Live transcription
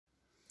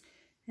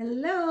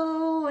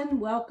Hello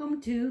and welcome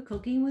to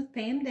Cooking with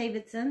Pam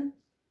Davidson.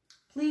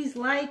 Please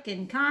like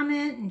and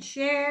comment and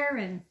share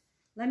and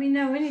let me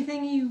know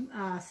anything you,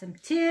 some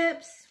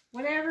tips,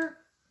 whatever.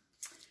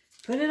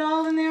 Put it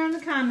all in there in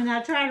the comment.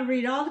 I try to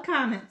read all the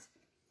comments.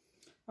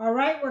 All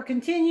right, we're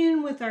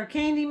continuing with our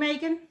candy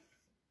making.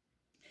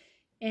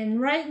 And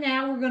right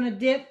now we're going to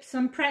dip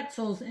some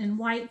pretzels in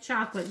white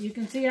chocolate. You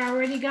can see I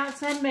already got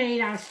some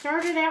made. I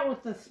started out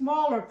with the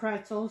smaller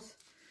pretzels,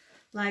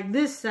 like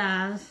this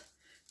size.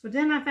 But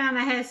then I found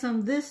I had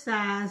some this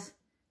size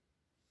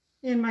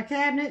in my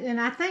cabinet. And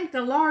I think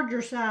the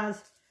larger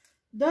size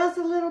does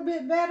a little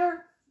bit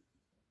better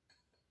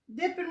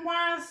dipping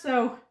wise.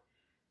 So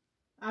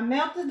I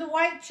melted the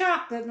white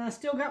chocolate and I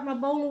still got my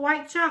bowl of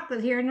white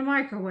chocolate here in the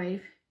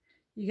microwave.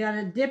 You got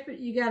to dip it.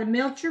 You got to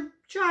melt your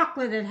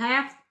chocolate at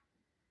half,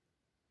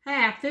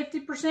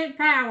 50%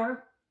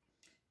 power.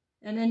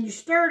 And then you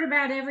stir it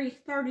about every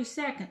 30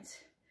 seconds.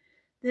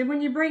 Then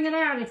when you bring it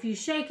out, if you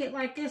shake it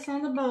like this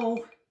on the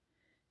bowl,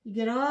 you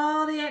get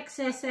all the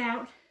excess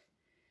out,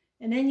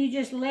 and then you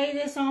just lay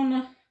this on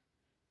the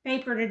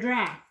paper to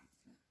dry.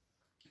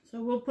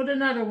 So we'll put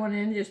another one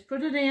in. Just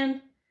put it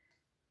in,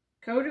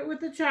 coat it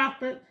with the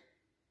chocolate,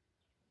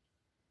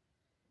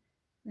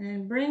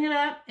 and bring it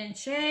up and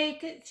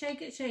shake it,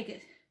 shake it, shake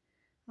it.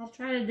 I'll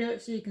try to do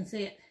it so you can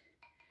see it.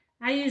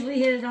 I usually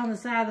hit it on the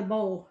side of the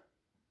bowl.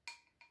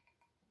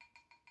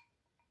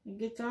 It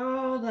gets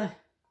all the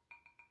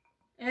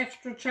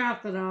extra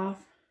chocolate off.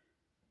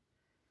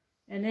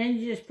 And then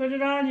you just put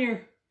it on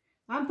your,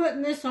 I'm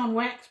putting this on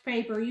wax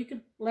paper. You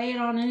could lay it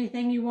on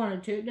anything you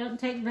wanted to. It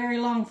doesn't take very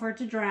long for it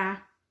to dry.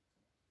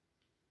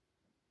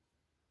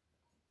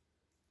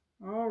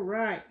 All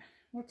right.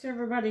 What's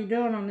everybody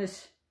doing on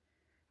this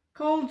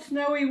cold,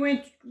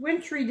 snowy,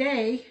 wintry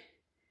day?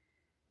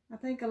 I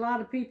think a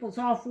lot of people's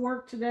off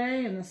work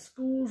today and the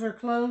schools are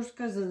closed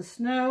because of the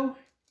snow.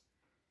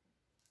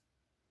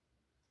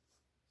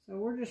 So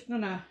we're just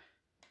trying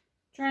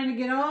to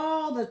get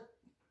all the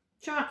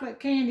chocolate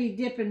candy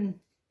dipping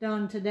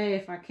done today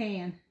if I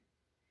can.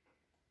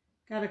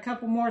 Got a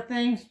couple more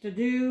things to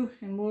do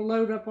and we'll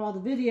load up all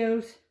the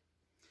videos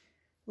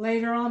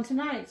later on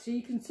tonight. So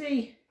you can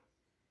see,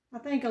 I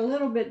think a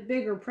little bit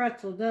bigger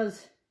pretzel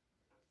does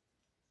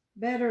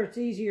better. It's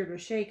easier to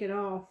shake it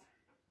off.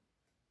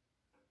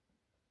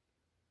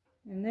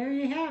 And there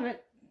you have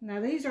it.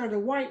 Now these are the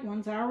white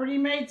ones. I already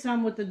made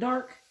some with the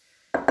dark,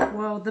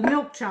 well, the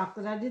milk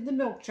chocolate. I did the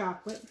milk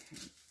chocolate.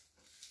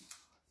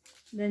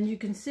 Then you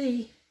can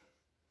see,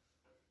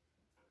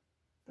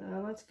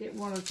 let's get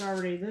one that's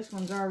already, this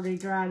one's already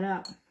dried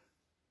up.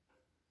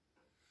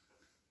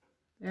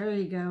 There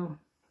you go.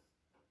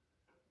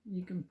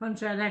 You can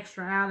punch that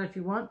extra out if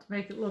you want to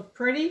make it look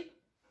pretty.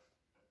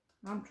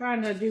 I'm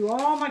trying to do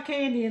all my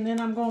candy and then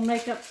I'm going to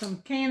make up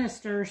some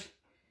canisters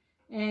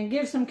and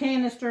give some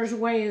canisters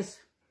away as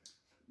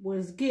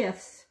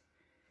gifts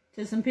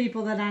to some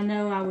people that I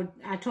know.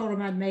 I told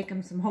them I'd make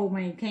them some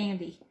homemade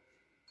candy.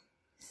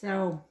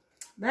 So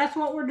that's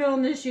what we're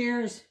doing this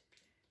year, is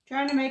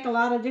trying to make a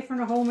lot of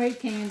different homemade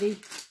candy.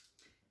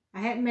 I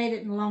hadn't made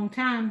it in a long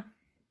time,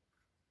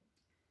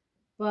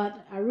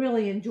 but I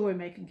really enjoy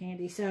making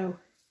candy. So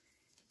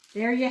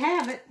there you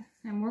have it.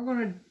 And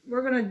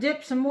we're gonna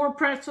dip some more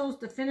pretzels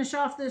to finish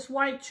off this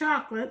white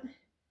chocolate.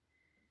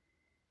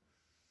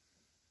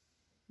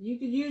 You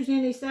could use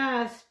any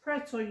size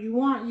pretzel you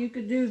want. You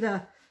could do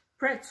the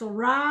pretzel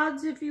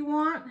rods if you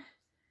want.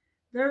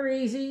 They're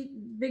easy.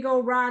 Big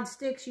old rod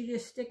sticks, you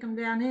just stick them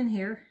down in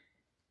here.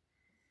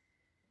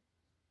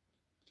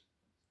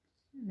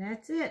 And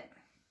that's it.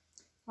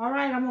 All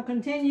right, I'm going to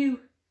continue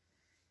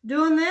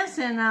doing this.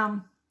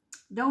 And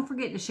don't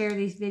forget to share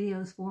these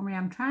videos for me.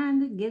 I'm trying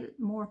to get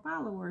more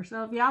followers.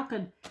 So if y'all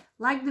could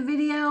like the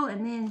video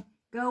and then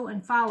go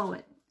and follow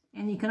it.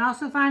 And you can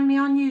also find me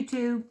on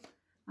YouTube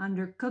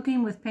under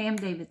Cooking with Pam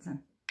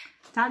Davidson.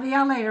 Talk to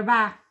y'all later.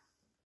 Bye.